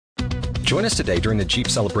Join us today during the Jeep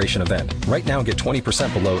Celebration event. Right now, get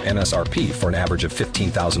 20% below MSRP for an average of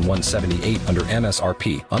 $15,178 under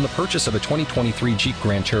MSRP on the purchase of a 2023 Jeep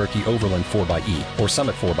Grand Cherokee Overland 4xE or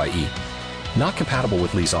Summit 4xE. Not compatible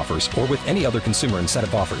with lease offers or with any other consumer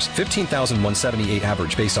incentive offers. $15,178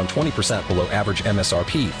 average based on 20% below average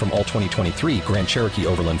MSRP from all 2023 Grand Cherokee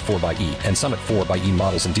Overland 4xE and Summit 4xE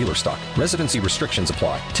models in dealer stock. Residency restrictions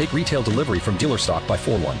apply. Take retail delivery from dealer stock by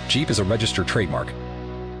 4/1. Jeep is a registered trademark.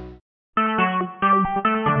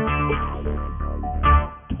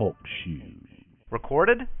 Talk Shoes.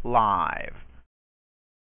 Recorded live.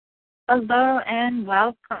 Hello and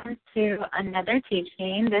welcome to another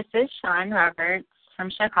teaching. This is Shawn Roberts from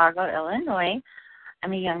Chicago, Illinois.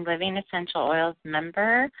 I'm a Young Living Essential Oils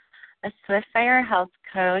member, a Swiftfire health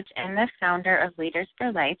coach, and the founder of Leaders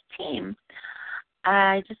for Life team.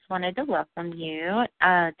 I just wanted to welcome you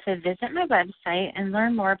to visit my website and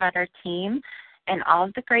learn more about our team and all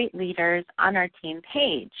of the great leaders on our team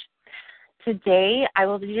page. Today, I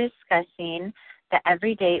will be discussing the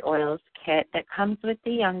Everyday Oils kit that comes with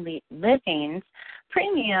the Young Living's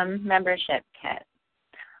Premium Membership Kit.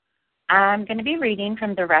 I'm going to be reading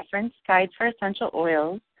from the Reference Guide for Essential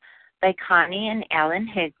Oils by Connie and Alan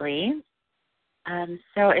Higley.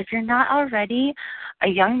 So if you're not already a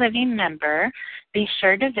Young Living member, be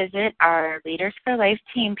sure to visit our Leaders for Life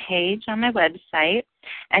team page on my website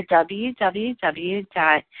at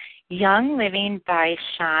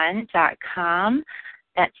www.younglivingbyShawn.com.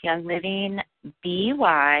 That's Young Living,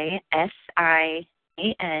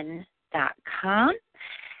 BYSIAN.com.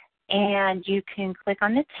 And you can click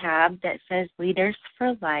on the tab that says Leaders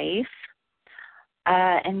for Life.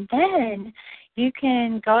 And then you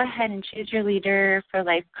can go ahead and choose your Leader for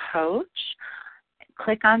Life coach.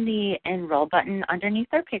 Click on the Enroll button underneath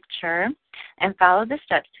their picture and follow the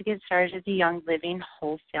steps to get started as a Young Living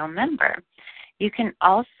wholesale member. You can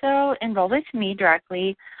also enroll with me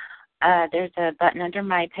directly. There's a button under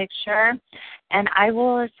my picture, and I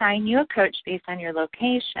will assign you a coach based on your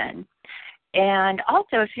location. And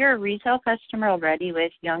also, if you're a retail customer already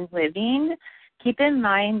with Young Living, keep in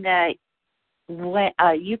mind that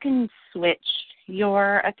you can switch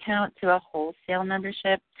your account to a wholesale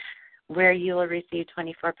membership where you will receive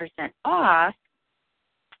 24% off.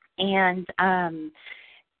 And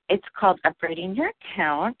it's called upgrading your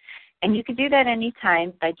account. And you can do that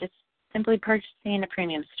anytime by just simply purchasing a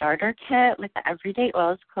premium starter kit with the Everyday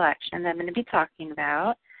Oils collection that I'm going to be talking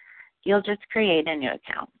about. You'll just create a new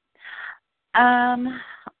account.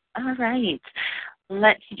 All right.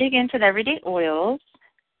 Let's dig into the Everyday Oils.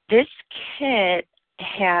 This kit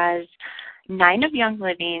has 9 of Young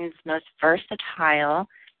Living's most versatile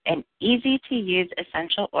and easy-to-use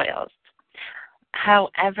essential oils.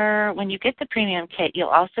 However, when you get the premium kit, you'll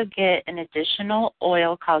also get an additional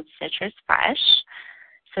oil called Citrus Fresh.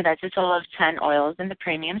 So that's a total of 10 oils in the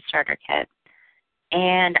premium starter kit.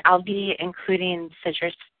 And I'll be including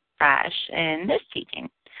Citrus Fresh in this teaching.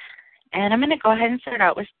 And I'm going to go ahead and start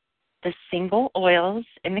out with the single oils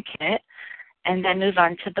in the kit and then move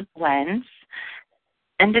on to the blends.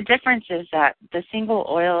 And the difference is that the single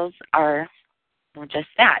oils are just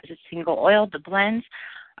that, it's a single oil. The blends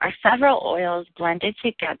are several oils blended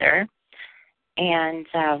together, and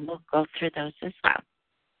we'll go through those as well.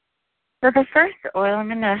 So the first oil I'm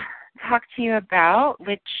going to talk to you about,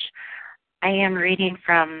 which I am reading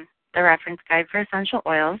from the Reference Guide for Essential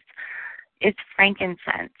Oils, is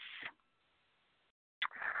frankincense.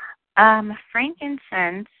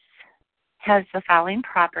 Frankincense has the following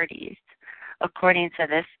properties, according to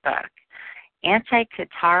this book: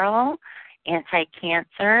 anti-catarrhal,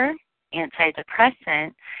 anti-cancer,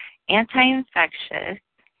 antidepressant, anti-infectious,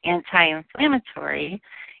 anti-inflammatory,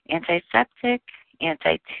 antiseptic,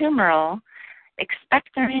 anti-tumoral,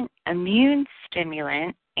 expectorant, immune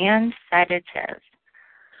stimulant, and sedative.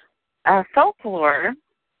 Folklore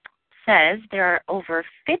says there are over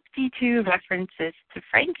 52 references to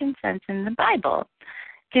frankincense in the Bible,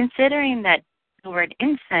 considering that the word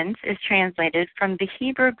incense is translated from the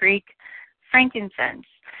Hebrew Greek frankincense,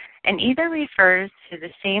 and either refers to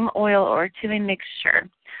the same oil or to a mixture,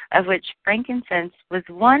 of which frankincense was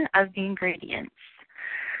one of the ingredients.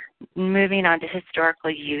 Moving on to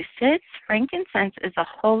historical usage, frankincense is a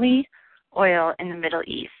holy oil in the Middle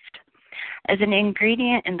East. As an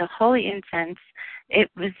ingredient in the holy incense,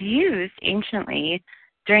 it was used anciently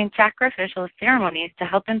during sacrificial ceremonies to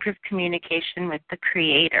help improve communication with the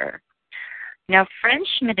Creator. Now,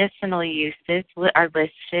 French medicinal uses are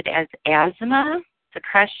listed as asthma,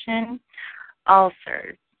 depression,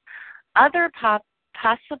 ulcers. Other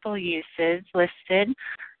possible uses listed,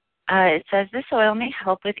 it says this oil may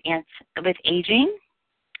help with aging,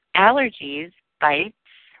 allergies, bites,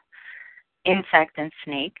 insect and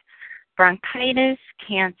snake, bronchitis,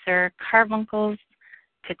 cancer, carbuncles,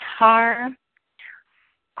 catarrh,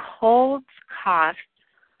 colds, coughs,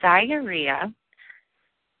 diarrhea,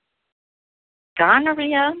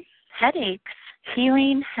 gonorrhea, headaches,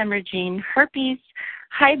 healing, hemorrhaging, herpes,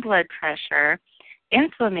 high blood pressure,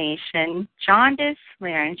 inflammation, jaundice,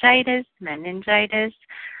 laryngitis, meningitis,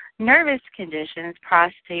 nervous conditions,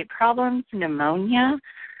 prostate problems, pneumonia,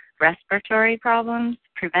 respiratory problems,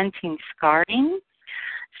 preventing scarring,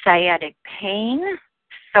 sciatic pain,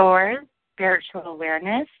 sores, spiritual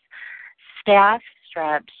awareness, staph,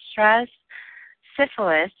 strep, stress,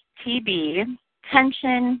 syphilis, TB,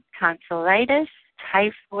 tension, tonsillitis,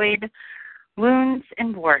 typhoid, wounds,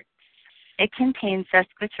 and warts. It contains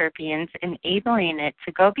sesquiterpenes, enabling it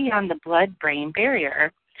to go beyond the blood-brain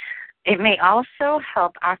barrier. It may also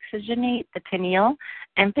help oxygenate the pineal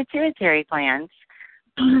and pituitary glands.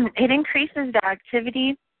 It increases the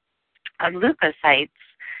activity of leukocytes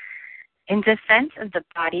in defense of the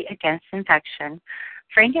body against infection.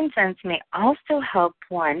 Frankincense may also help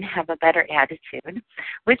one have a better attitude,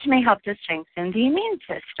 which may help to strengthen the immune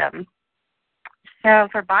system. So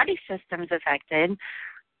for body systems affected,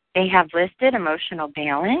 they have listed emotional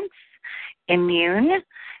balance, immune,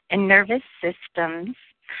 and nervous systems,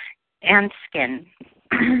 and skin.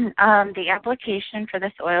 The application for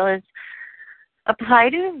this oil is apply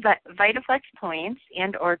to VitaFlex points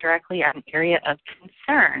and or directly on area of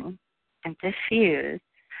concern and diffuse.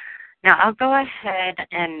 Now I'll go ahead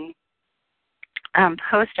and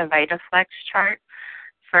post a VitaFlex chart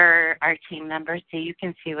for our team members so you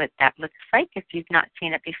can see what that looks like if you've not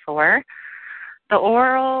seen it before. The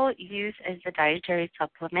oral use as a dietary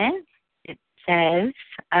supplement. It says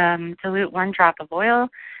dilute 1 drop of oil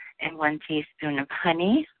and 1 teaspoon of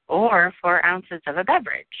honey or 4 ounces of a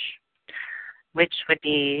beverage, which would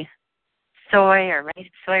be soy or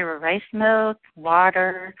rice milk,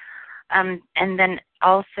 water, and then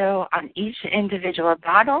also on each individual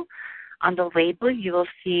bottle, on the label, you will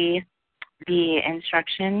see the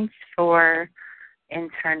instructions for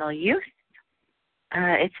internal use.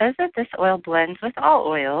 It says that this oil blends with all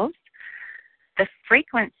oils. The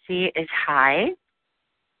frequency is high.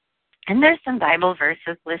 And there's some Bible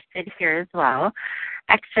verses listed here as well.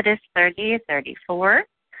 Exodus 30:34,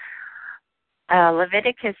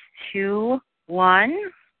 Leviticus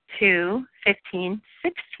 2:1, 2, 15,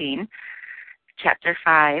 16, chapter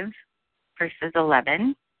 5, verses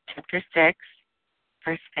 11, chapter 6,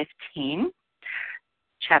 verse 15,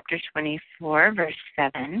 chapter 24, verse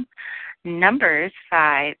 7, Numbers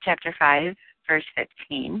 5, chapter 5, verse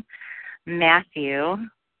 15, Matthew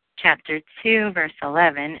chapter 2, verse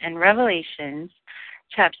 11, and Revelations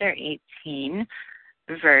chapter 18,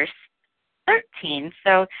 verse 13.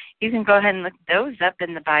 So you can go ahead and look those up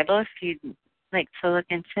in the Bible if you'd like to look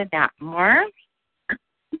into that more.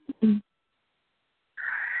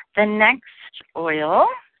 The next oil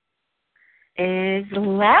is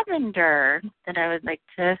lavender that I would like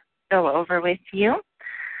to go over with you.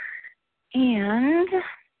 And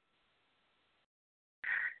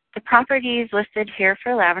the properties listed here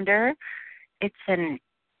for lavender, it's an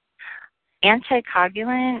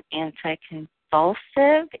anticoagulant,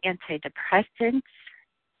 anticonvulsive, antidepressant,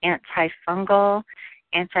 antifungal,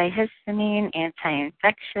 antihistamine,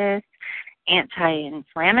 anti-infectious,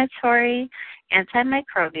 anti-inflammatory,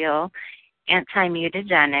 antimicrobial,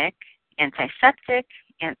 anti-mutagenic, antiseptic,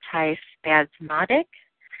 antispasmodic,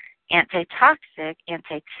 antitoxic,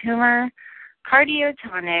 anti-tumor,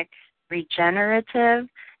 cardiotonic, regenerative,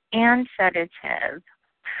 and sedative.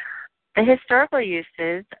 The historical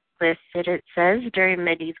uses listed, it says, during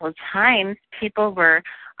medieval times, people were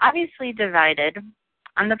obviously divided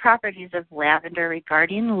on the properties of lavender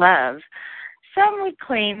regarding love. Some would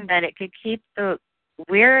claim that it could keep the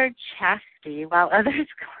wearer chastity, while others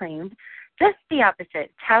claimed just the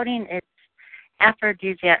opposite, touting its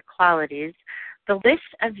aphrodisiac qualities. The list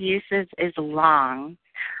of uses is long.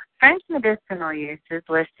 French medicinal uses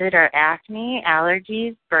listed are acne,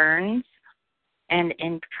 allergies, burns, and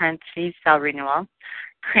in parentheses, cell renewal,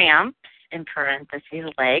 cramps, in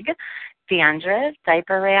parentheses, leg, dandruff,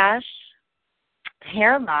 diaper rash,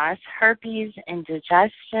 hair loss, herpes,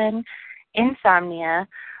 indigestion, insomnia,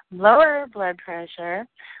 lower blood pressure,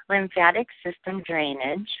 lymphatic system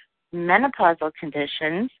drainage, menopausal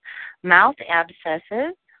conditions, mouth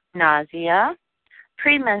abscesses, nausea,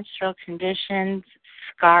 premenstrual conditions,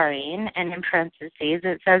 scarring, and in parentheses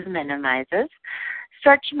it says minimizes,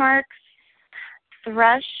 stretch marks,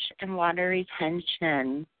 thrush, and water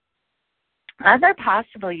retention. Other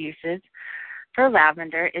possible uses for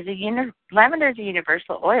lavender is lavender is a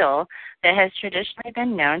universal oil that has traditionally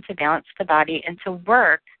been known to balance the body and to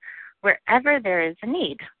work wherever there is a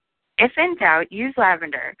need. If in doubt, use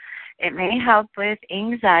lavender. It may help with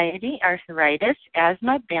anxiety, arthritis,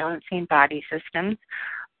 asthma, balancing body systems,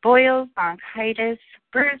 boils, bronchitis,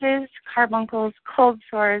 bruises, carbuncles, cold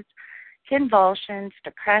sores, convulsions,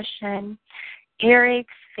 depression, earaches,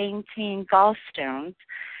 fainting, gallstones,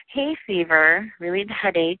 hay fever, relieved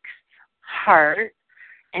headaches, heart,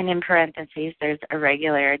 and in parentheses, there's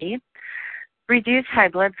irregularity, reduce high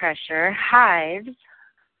blood pressure, hives,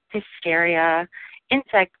 hysteria,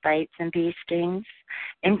 insect bites and bee stings,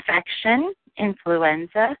 infection,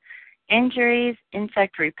 influenza, injuries,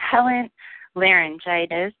 insect repellent,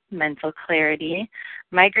 laryngitis, mental clarity,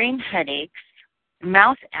 migraine headaches,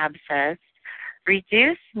 mouth abscess,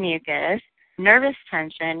 reduce mucus, nervous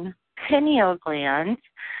tension, pineal glands,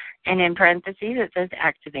 and in parentheses it says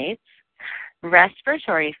activates,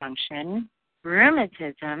 respiratory function,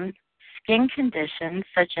 rheumatism, skin conditions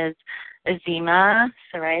such as eczema,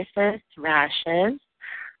 psoriasis, rashes,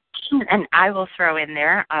 and I will throw in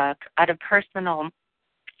there out of personal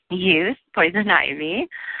use, poison ivy.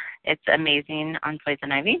 It's amazing on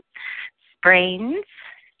poison ivy. Sprains,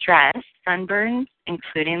 stress, sunburns,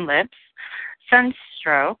 including lips,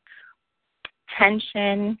 sunstroke,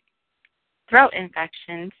 tension, throat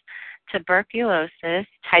infections, tuberculosis,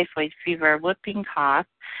 typhoid fever, whooping cough,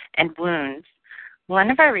 and wounds.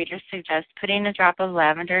 One of our readers suggests putting a drop of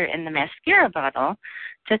lavender in the mascara bottle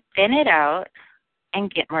to thin it out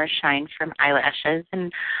and get more shine from eyelashes.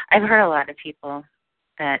 And I've heard a lot of people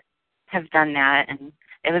that have done that, and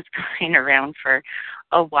it was going around for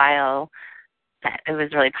a while that it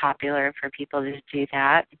was really popular for people to do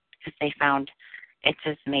that because they found it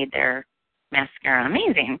just made their mascara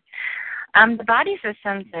amazing. The body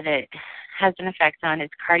systems that it has an effect on is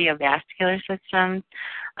cardiovascular system,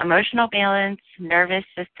 emotional balance, nervous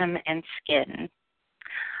system, and skin.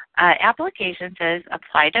 Application says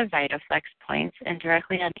apply to VitaFlex points and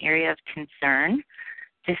directly on area of concern.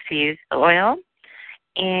 Diffuse the oil.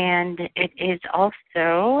 And it is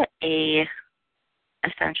also a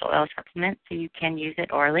essential oil supplement, so you can use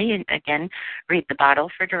it orally. And again, read the bottle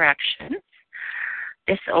for directions.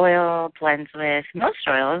 This oil blends with most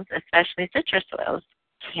oils, especially citrus oils,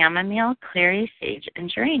 chamomile, clary, sage,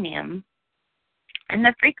 and geranium. And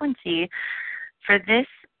the frequency for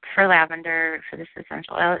lavender, for this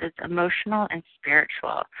essential oil, is emotional and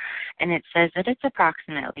spiritual. And it says that it's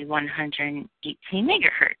approximately 118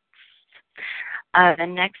 megahertz. The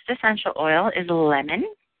next essential oil is lemon.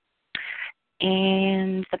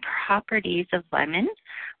 And the properties of lemon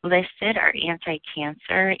listed are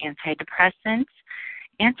anti-cancer, antidepressant,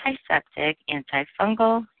 antiseptic,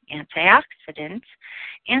 antifungal, antioxidant,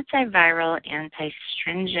 antiviral,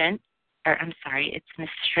 astringent,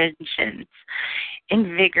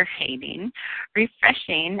 invigorating,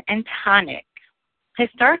 refreshing, and tonic.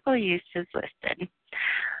 Historical use is listed.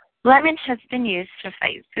 Lemon has been used to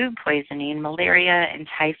fight food poisoning, malaria, and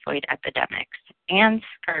typhoid epidemics, and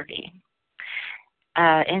scurvy.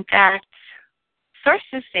 In fact,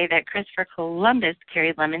 sources say that Christopher Columbus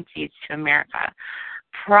carried lemon seeds to America,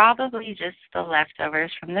 probably just the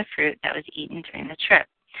leftovers from the fruit that was eaten during the trip.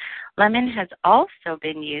 Lemon has also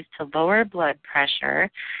been used to lower blood pressure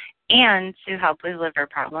and to help with liver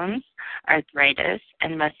problems, arthritis,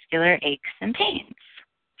 and muscular aches and pains.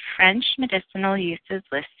 French medicinal uses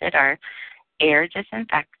listed are air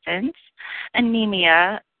disinfectants,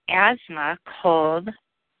 anemia, asthma, cold,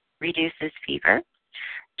 reduces fever,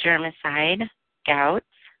 germicide, gout,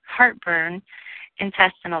 heartburn,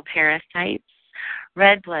 intestinal parasites,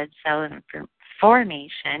 red blood cell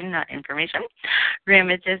formation, not information,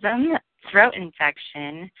 rheumatism, throat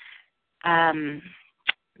infection,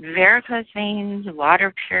 varicose veins,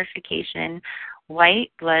 water purification,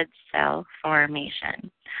 white blood cell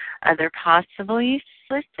formation. Other possible uses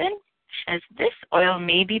listed says this oil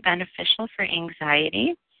may be beneficial for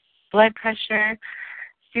anxiety, blood pressure,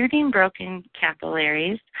 soothing broken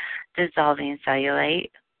capillaries, dissolving cellulite,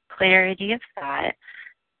 clarity of thought,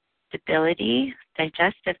 debility,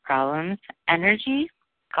 digestive problems, energy,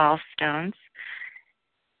 gallstones,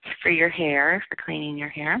 for your hair, for cleaning your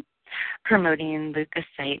hair, promoting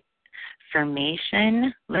leukocyte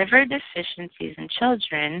formation, liver deficiencies in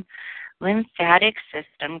children, lymphatic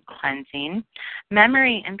system cleansing,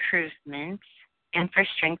 memory improvements, and for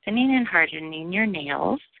strengthening and hardening your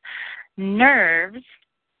nails, nerves,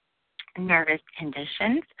 nervous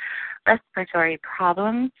conditions, respiratory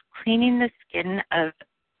problems, cleaning the skin of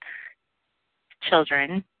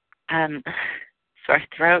children, sore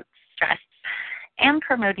throat, stress, and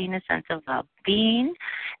promoting a sense of well-being.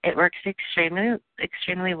 It works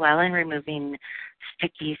extremely well in removing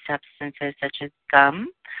sticky substances such as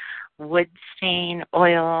gum, wood stain,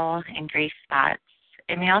 oil, and grease spots.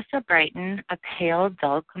 It may also brighten a pale,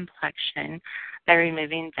 dull complexion by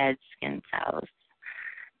removing dead skin cells.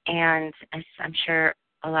 And as I'm sure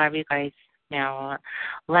a lot of you guys know,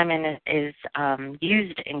 lemon is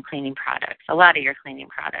used in cleaning products, a lot of your cleaning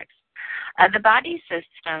products. The body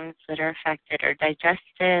systems that are affected are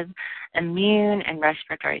digestive, immune, and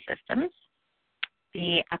respiratory systems.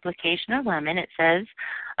 The application of lemon, it says,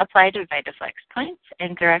 apply to VitaFlex points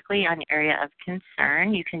and directly on area of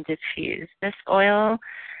concern. You can diffuse this oil.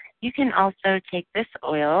 You can also take this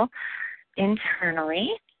oil internally.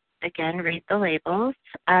 Again, read the labels.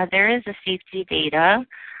 There is a safety data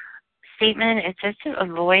statement. It says to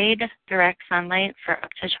avoid direct sunlight for up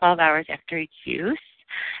to 12 hours after use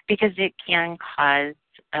because it can cause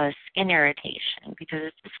skin irritation because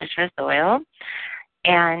it's a citrus oil.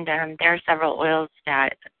 And there are several oils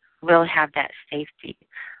that will have that safety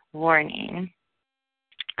warning.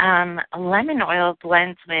 Lemon oil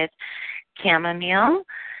blends with chamomile,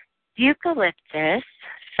 eucalyptus,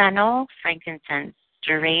 fennel, frankincense,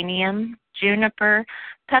 geranium, juniper,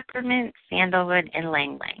 peppermint, sandalwood, and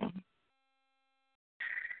ylang ylang.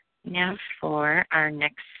 Now for our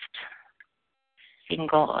next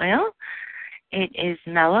single oil. It is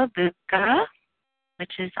Melaleuca,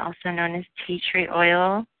 which is also known as tea tree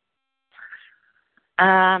oil.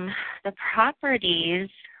 The properties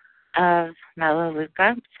of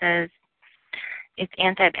Melaleuca says it's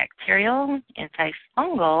antibacterial,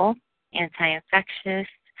 antifungal, anti-infectious,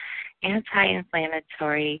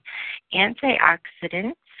 anti-inflammatory,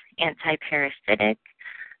 antioxidant, antiparasitic,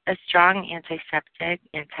 a strong antiseptic,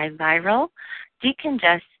 antiviral,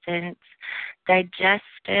 decongestant,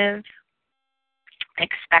 digestive,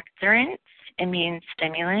 expectorant, immune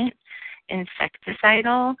stimulant,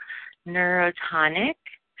 insecticidal, neurotonic,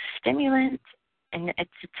 stimulant, and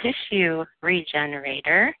it's a tissue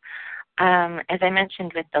regenerator. As I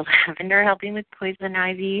mentioned with the lavender helping with poison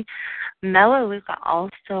ivy, Melaleuca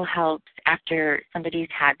also helps after somebody's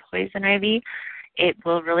had poison ivy. It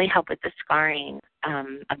will really help with the scarring of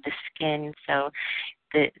the skin so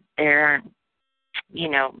that there aren't,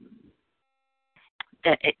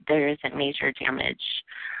 there isn't major damage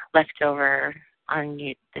left over on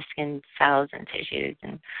the skin cells and tissues.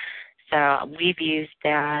 And so we've used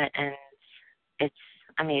that, and it's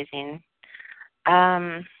amazing.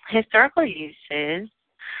 Historical uses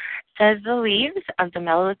says the leaves of the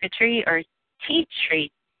Melaleuca tree or tea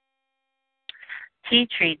tree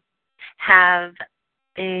have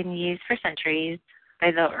been used for centuries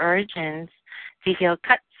by the origins to heal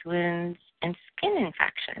cuts, wounds, and skin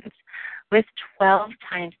infections with 12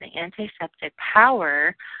 times the antiseptic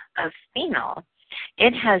power of phenol.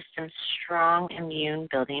 It has some strong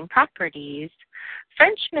immune-building properties.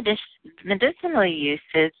 French medicinal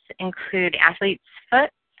uses include athlete's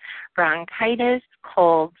foot, bronchitis,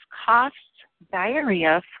 colds, coughs,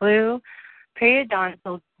 diarrhea, flu,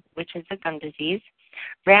 periodontal, which is a gum disease,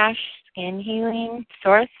 rash, skin healing,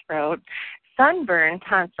 sore throat, sunburn,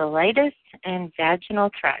 tonsillitis, and vaginal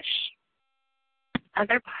thrush.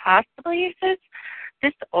 Other possible uses,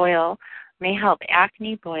 this oil may help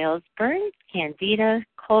acne, boils, burns, candida,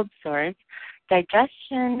 cold sores,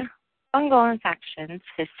 digestion, fungal infections,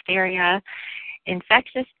 hysteria,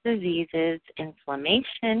 infectious diseases,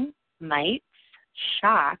 inflammation, mites,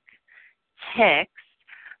 shock, ticks,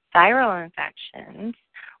 viral infections,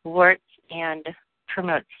 warts, and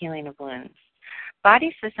promotes healing of wounds.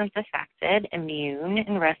 Body systems affected, immune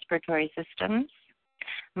and respiratory systems,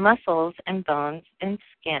 muscles and bones and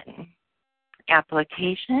skin.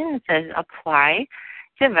 Application says apply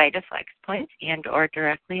to VitaFlex points and or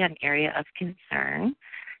directly on area of concern.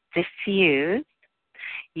 Diffuse.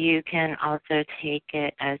 You can also take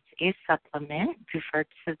it as a supplement, refer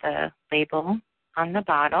to the label on the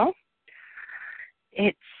bottle.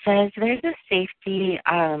 It says there's a safety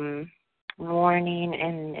warning,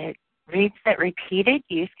 and it reads that repeated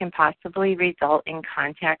use can possibly result in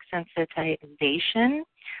contact sensitization.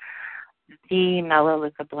 The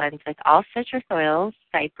Melaleuca blends with all citrus oils,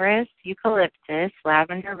 cypress, eucalyptus,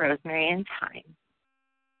 lavender, rosemary, and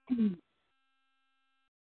thyme.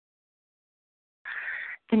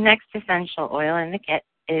 The next essential oil in the kit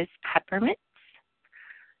is peppermint.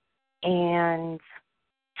 And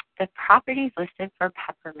the properties listed for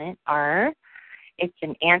peppermint are it's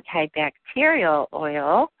an antibacterial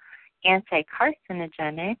oil,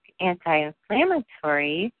 anti-carcinogenic,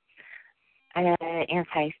 anti-inflammatory,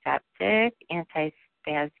 antiseptic,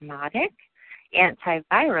 antispasmodic,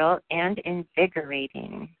 antiviral, and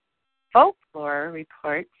invigorating. Folklore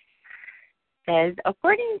reports says,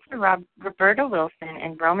 according to Roberta Wilson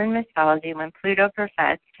in Roman mythology, when Pluto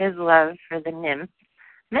professed his love for the nymph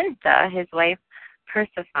Mentha, his wife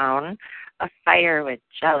Persephone, afire with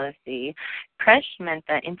jealousy, crushed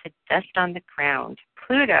Mentha into dust on the ground.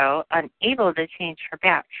 Pluto, unable to change her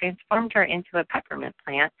back, transformed her into a peppermint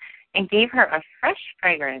plant and gave her a fresh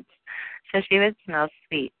fragrance so she would smell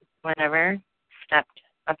sweet whenever stepped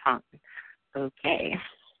upon. Okay,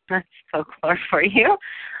 that's folklore for you.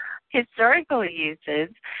 Historical uses.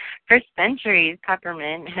 For centuries,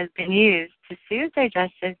 peppermint has been used to soothe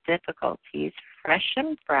digestive difficulties,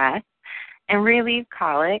 freshen breath, and relieve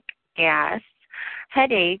colic, gas,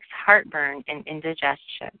 headaches, heartburn, and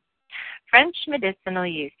indigestion. French medicinal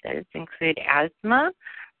uses include asthma,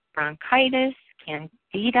 bronchitis,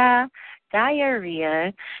 candida,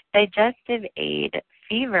 diarrhea, digestive aid,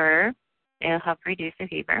 fever, it'll help reduce the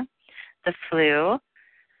fever, the flu,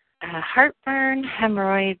 heartburn,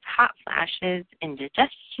 hemorrhoids, hot flashes,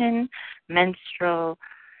 indigestion, menstrual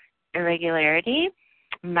irregularity,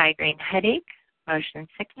 migraine headache, motion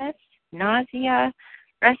sickness, nausea,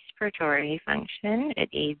 respiratory function, it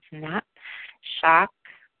aids in that, shock,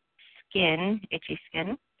 skin, itchy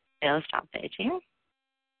skin, it'll stop the itching.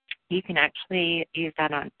 You can actually use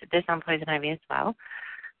that on poison ivy as well.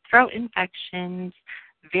 Throat infections,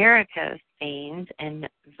 varicose veins, and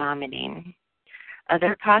vomiting.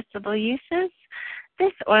 Other possible uses,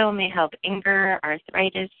 this oil may help anger,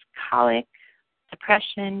 arthritis, colic,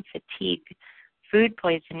 depression, fatigue, food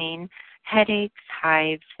poisoning, headaches,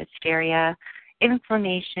 hives, hysteria,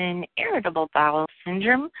 inflammation, irritable bowel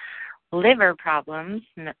syndrome, liver problems,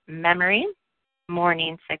 memory,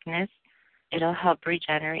 morning sickness. It'll help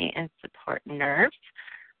regenerate and support nerves,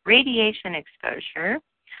 radiation exposure,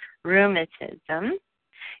 rheumatism.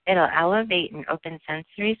 It'll elevate and open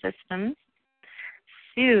sensory systems,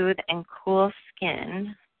 soothe and cool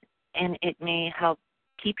skin, and it may help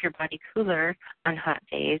keep your body cooler on hot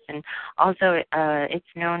days. And also, it's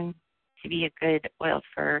known to be a good oil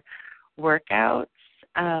for workouts.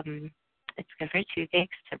 It's good for toothaches,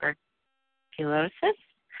 tuberculosis,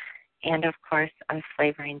 and of course,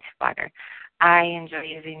 flavoring to water. I enjoy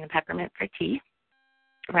using the peppermint for tea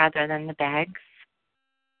rather than the bags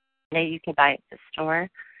that you can buy at the store.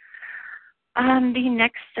 The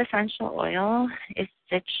next essential oil is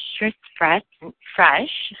Citrus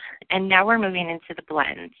Fresh, and now we're moving into the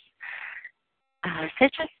blends.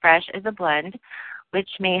 Citrus Fresh is a blend which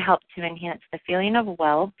may help to enhance the feeling of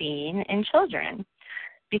well-being in children.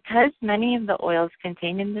 Because many of the oils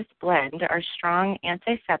contained in this blend are strong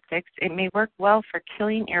antiseptics, it may work well for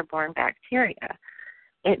killing airborne bacteria.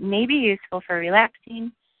 It may be useful for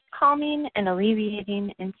relaxing, calming, and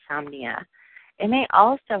alleviating insomnia. It may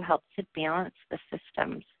also help to balance the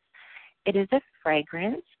systems. It is a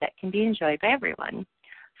fragrance that can be enjoyed by everyone.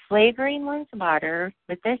 Flavoring one's water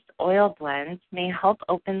with this oil blend may help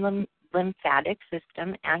open the lymphatic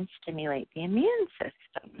system and stimulate the immune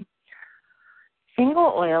system.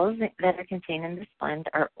 Single oils that are contained in this blend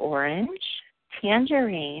are orange,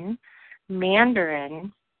 tangerine,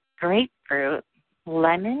 mandarin, grapefruit,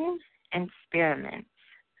 lemon, and spearmint.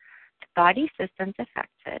 The body systems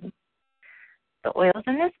affected. The oils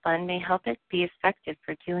in this blend may help it be effective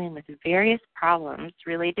for dealing with various problems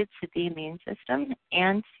related to the immune system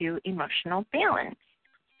and to emotional balance.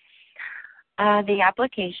 The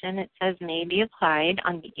application, it says, may be applied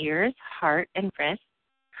on the ears, heart, and wrists,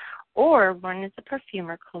 or worn as a perfume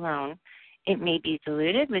or cologne. It may be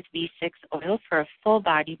diluted with V6 oil for a full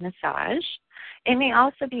body massage. It may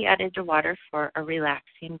also be added to water for a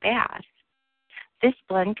relaxing bath. This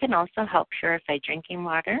blend can also help purify drinking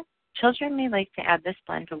water. Children may like to add this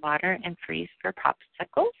blend to water and freeze for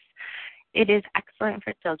popsicles. It is excellent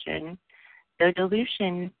for children, though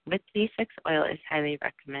dilution with V6 oil is highly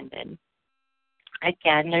recommended.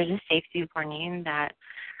 Again, there's a safety warning that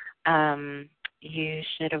you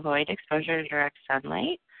should avoid exposure to direct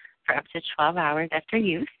sunlight for up to 12 hours after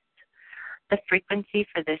use. The frequency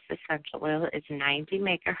for this essential oil is 90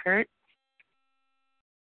 megahertz.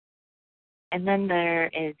 And then there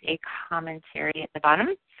is a commentary at the bottom.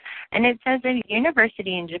 And it says a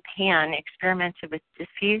university in Japan experimented with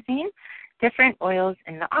diffusing different oils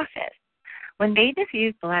in the office. When they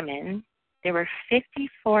diffused lemon, there were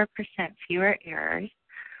 54% fewer errors.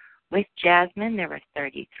 With jasmine, there were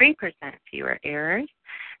 33% fewer errors.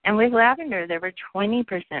 And with lavender, there were 20%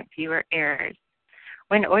 fewer errors.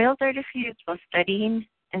 When oils are diffused while studying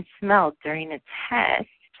and smelled during a test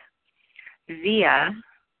via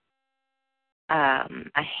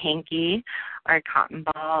a hanky or a cotton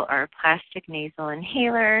ball or a plastic nasal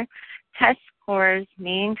inhaler, test scores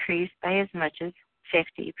may increase by as much as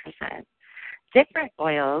 50%. Different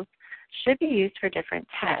oils should be used for different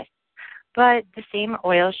tests, but the same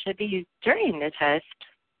oil should be used during the test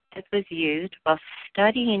that was used while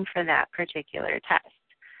studying for that particular test.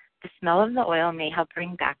 The smell of the oil may help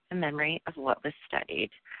bring back the memory of what was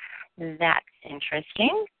studied. That's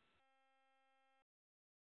interesting.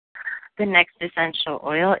 The next essential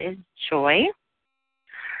oil is joy.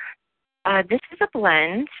 This is a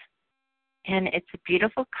blend, and it's a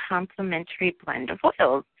beautiful complementary blend of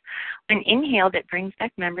oils. When inhaled, it brings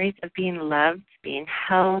back memories of being loved, being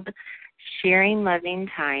held, sharing loving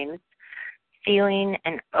times, feeling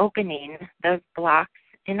and opening those blocks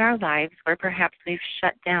in our lives where perhaps we've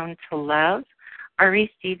shut down to love or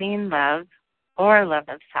receiving love or love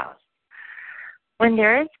of self. When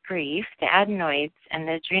there is grief, the adenoids and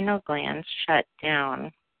the adrenal glands shut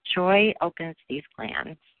down. Joy opens these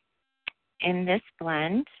glands. In this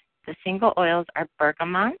blend, the single oils are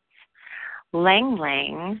bergamot,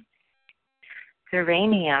 ylang-ylang,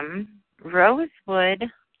 geranium, rosewood,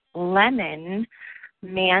 lemon,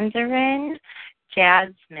 mandarin,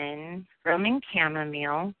 jasmine, Roman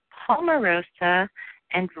chamomile, palmarosa,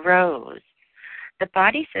 and rose. The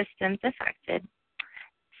body systems affected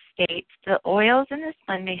states the oils in this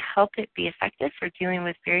blend may help it be effective for dealing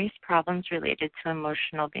with various problems related to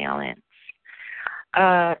emotional balance.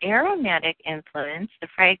 Aromatic influence,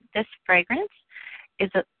 this fragrance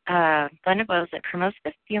is a blend of oils that promotes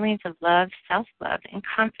the feelings of love, self-love, and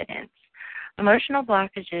confidence. Emotional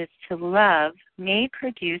blockages to love may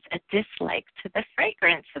produce a dislike to the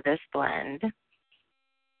fragrance of this blend.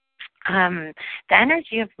 The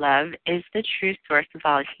energy of love is the true source of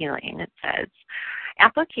all healing, it says.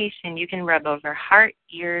 Application, you can rub over heart,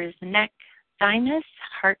 ears, neck, thymus,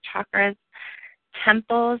 heart chakras,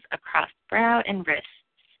 temples, across brow, and wrists.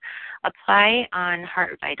 Apply on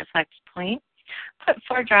heart VitaFlex point. Put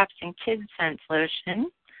 4 drops in Kids Sense lotion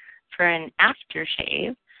for an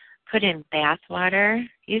aftershave. Put in bath water.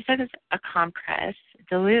 Use it as a compress.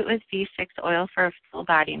 Dilute with V6 oil for a full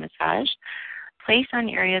body massage. Place on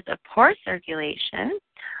areas of poor circulation.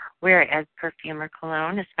 Wear it as perfume or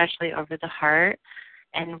cologne, especially over the heart.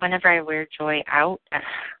 And whenever I wear Joy out, I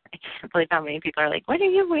can't believe how many people are like, "What are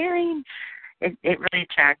you wearing?" It really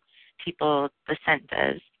attracts people, the scent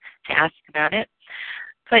does, to ask about it.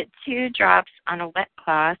 Put 2 drops on a wet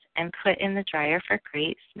cloth and put in the dryer for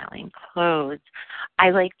great smelling clothes. I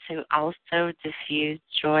like to also diffuse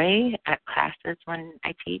Joy at classes when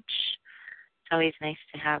I teach. It's always nice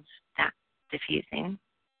to have that diffusing.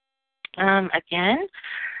 Again,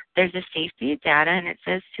 there's a safety data, and it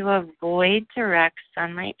says to avoid direct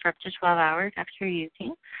sunlight for up to 12 hours after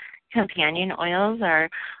using. Companion oils are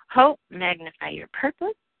hope, magnify your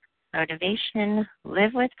purpose, motivation,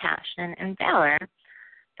 live with passion, and valor.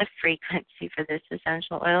 The frequency for this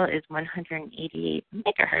essential oil is 188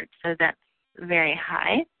 megahertz, so that's very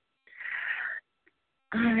high.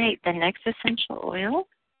 All right, the next essential oil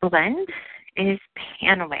blend is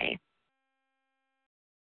Panaway.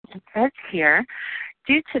 It says here,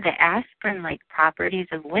 due to the aspirin-like properties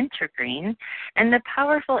of wintergreen and the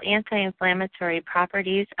powerful anti-inflammatory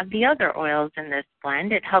properties of the other oils in this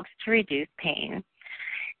blend, it helps to reduce pain.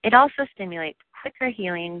 It also stimulates quicker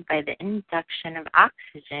healing by the induction of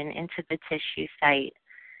oxygen into the tissue site.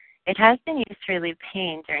 It has been used to relieve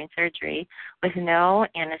pain during surgery with no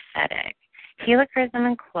anesthetic. Helichrysum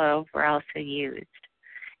and clove were also used.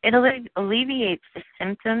 It alleviates the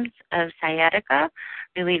symptoms of sciatica,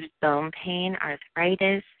 relieves bone pain,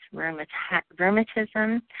 arthritis,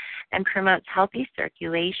 rheumatism, and promotes healthy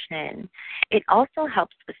circulation. It also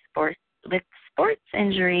helps with sports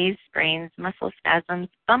injuries, sprains, muscle spasms,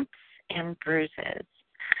 bumps, and bruises.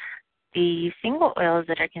 The single oils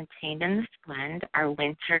that are contained in this blend are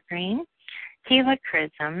wintergreen,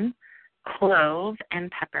 helichrysum, clove, and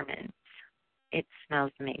peppermint. It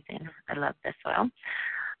smells amazing. I love this oil.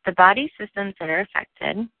 The body systems that are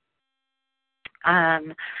affected,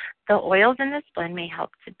 the oils in this blend may help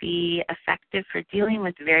to be effective for dealing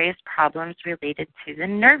with various problems related to the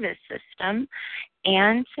nervous system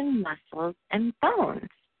and to muscles and bones.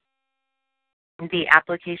 The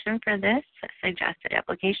application for this, suggested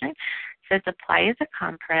application, says apply as a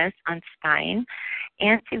compress on spine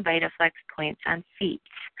and to VitaFlex points on feet.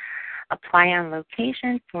 Apply on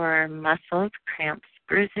location for muscles, cramps,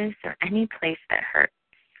 bruises, or any place that hurts.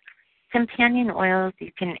 Companion oils,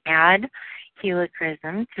 you can add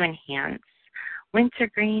helichrysum to enhance.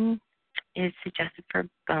 Wintergreen is suggested for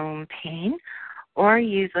bone pain, or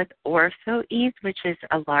use with Ortho-Ease, which is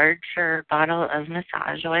a larger bottle of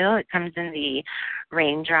massage oil. It comes in the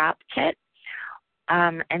raindrop kit.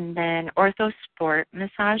 And then Orthosport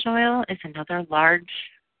massage oil is another large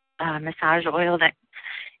massage oil that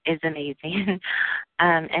is amazing.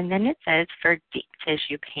 And then it says for deep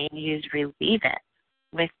tissue pain, use Relieve It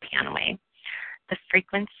with Panaway. The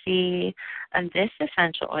frequency of this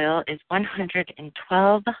essential oil is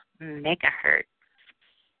 112 megahertz.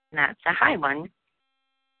 And that's a high one.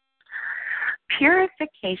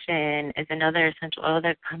 Purification is another essential oil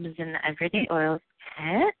that comes in the Everyday Oils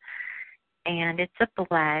kit, and it's a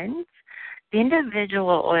blend. The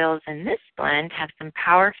individual oils in this blend have some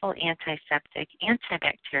powerful antiseptic,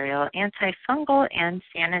 antibacterial, antifungal, and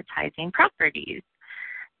sanitizing properties.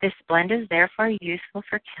 This blend is therefore useful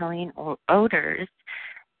for killing odors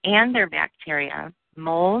and their bacteria,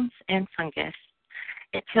 molds, and fungus.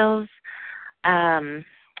 It kills anaerobic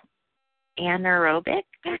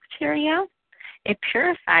bacteria. It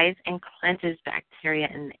purifies and cleanses bacteria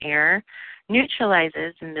in the air,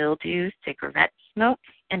 neutralizes mildew, cigarette smoke,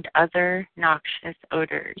 and other noxious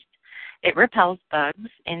odors. It repels bugs,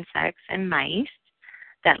 insects, and mice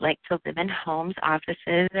that like to live in homes,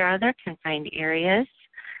 offices, or other confined areas.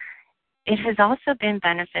 It has also been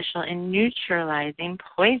beneficial in neutralizing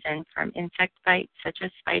poison from insect bites such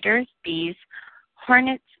as spiders, bees,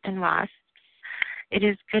 hornets, and wasps. It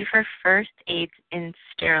is good for first aid in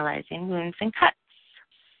sterilizing wounds and cuts.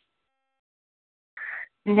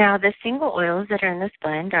 Now, the single oils that are in this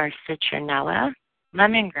blend are citronella,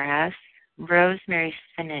 lemongrass, rosemary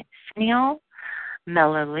fennel,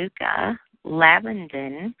 melaleuca,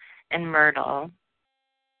 lavandin, and myrtle.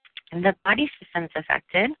 And the body systems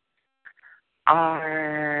affected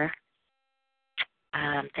are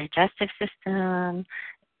digestive system,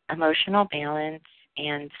 emotional balance,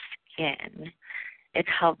 and skin. It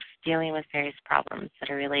helps dealing with various problems that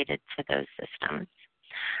are related to those systems.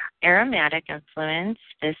 Aromatic influence,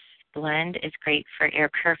 this blend is great for air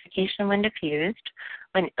purification when diffused.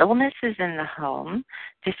 When illness is in the home,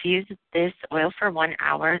 diffuse this oil for 1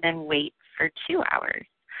 hour, then wait for 2 hours.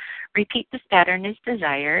 Repeat this pattern as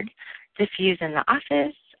desired. Diffuse in the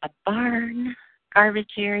office, a barn,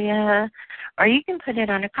 garbage area, or you can put it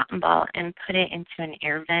on a cotton ball and put it into an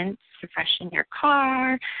air vent to freshen your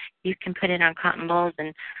car. You can put it on cotton balls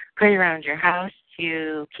and put it around your house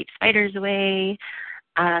to keep spiders away.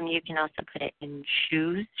 You can also put it in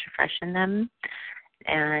shoes to freshen them,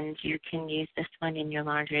 and you can use this one in your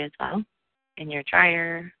laundry as well, in your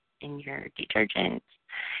dryer, in your detergent.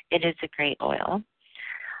 It is a great oil.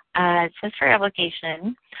 It says for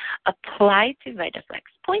application, apply to VitaFlex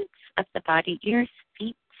points of the body, ears,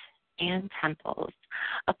 feet, and temples.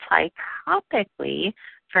 Apply topically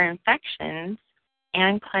for infections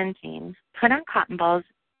and cleansing. Put on cotton balls.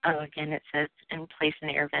 Again, it says in place in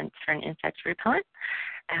air vents for an insect repellent.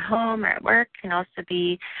 At home or at work can also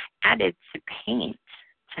be added to paint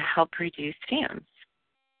to help reduce fumes.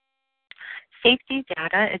 Safety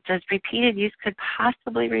data, it says repeated use could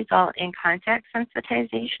possibly result in contact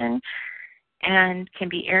sensitization and can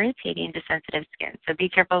be irritating to sensitive skin. So be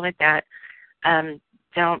careful with that.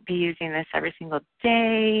 Don't be using this every single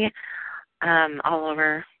day all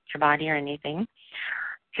over your body or anything.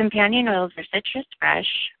 Companion oils are citrus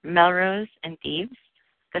fresh, Melrose, and Thieves.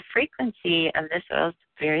 The frequency of this oil is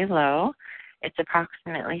very low. It's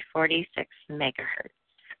approximately 46 megahertz.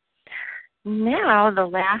 Now, the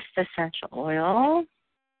last essential oil,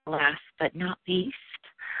 last but not least,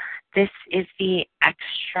 this is the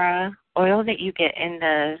extra oil that you get in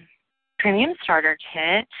the Premium Starter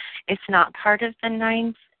Kit. It's not part of the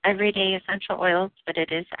 9 everyday essential oils, but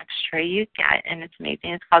it is extra you get, and it's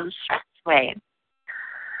amazing. It's called the Stress Way.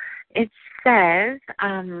 It says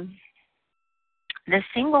the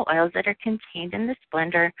single oils that are contained in this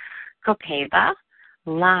blend are copaiba,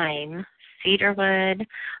 lime, cedarwood,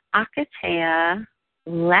 acacia,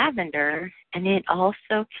 lavender, and it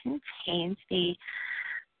also contains the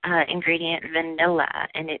ingredient vanilla,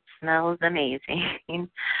 and it smells amazing.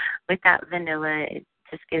 With that vanilla, it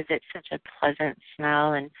just gives it such a pleasant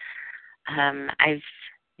smell, and I've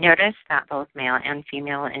noticed that both male and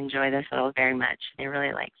female enjoy this oil very much. They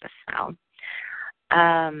really like the smell.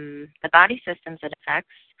 The body systems it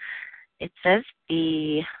affects, it says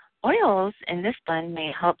the oils in this blend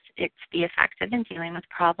may help it to be effective in dealing with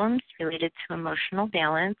problems related to emotional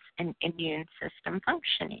balance and immune system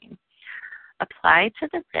functioning. Apply to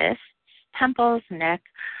the wrists, temples, neck,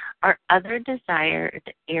 or other desired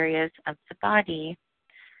areas of the body.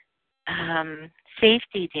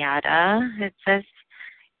 Safety data, it says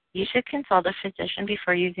you should consult a physician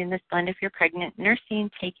before using this blend if you're pregnant,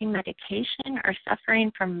 nursing, taking medication, or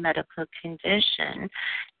suffering from medical condition.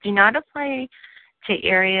 Do not apply to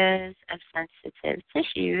areas of sensitive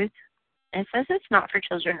tissues. It says it's not for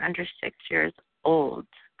children under 6 years old.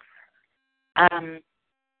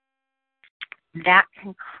 That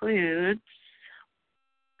concludes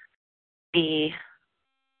the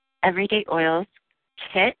Everyday Oils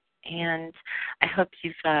kit, and I hope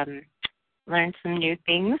you've learned some new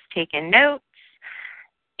things, taken notes,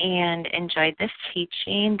 and enjoyed this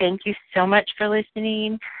teaching. Thank you so much for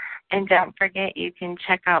listening. And don't forget, you can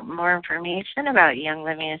check out more information about Young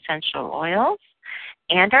Living Essential Oils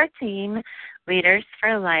and our team, Leaders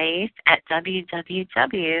for Life, at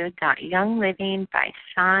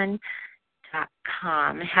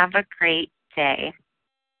www.younglivingbysean.com. Have a great day.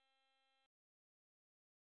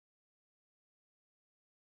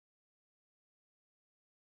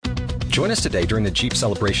 Join us today during the Jeep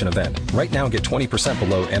Celebration event. Right now, get 20%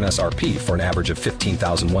 below MSRP for an average of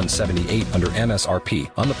 $15,178 under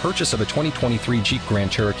MSRP on the purchase of a 2023 Jeep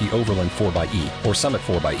Grand Cherokee Overland 4xE or Summit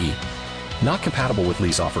 4xE. Not compatible with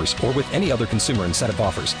lease offers or with any other consumer incentive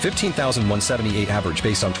offers. $15,178 average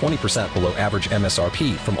based on 20% below average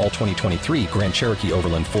MSRP from all 2023 Grand Cherokee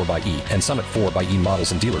Overland 4xE and Summit 4xE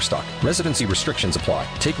models in dealer stock. Residency restrictions apply.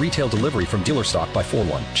 Take retail delivery from dealer stock by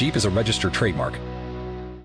 4/1. Jeep is a registered trademark.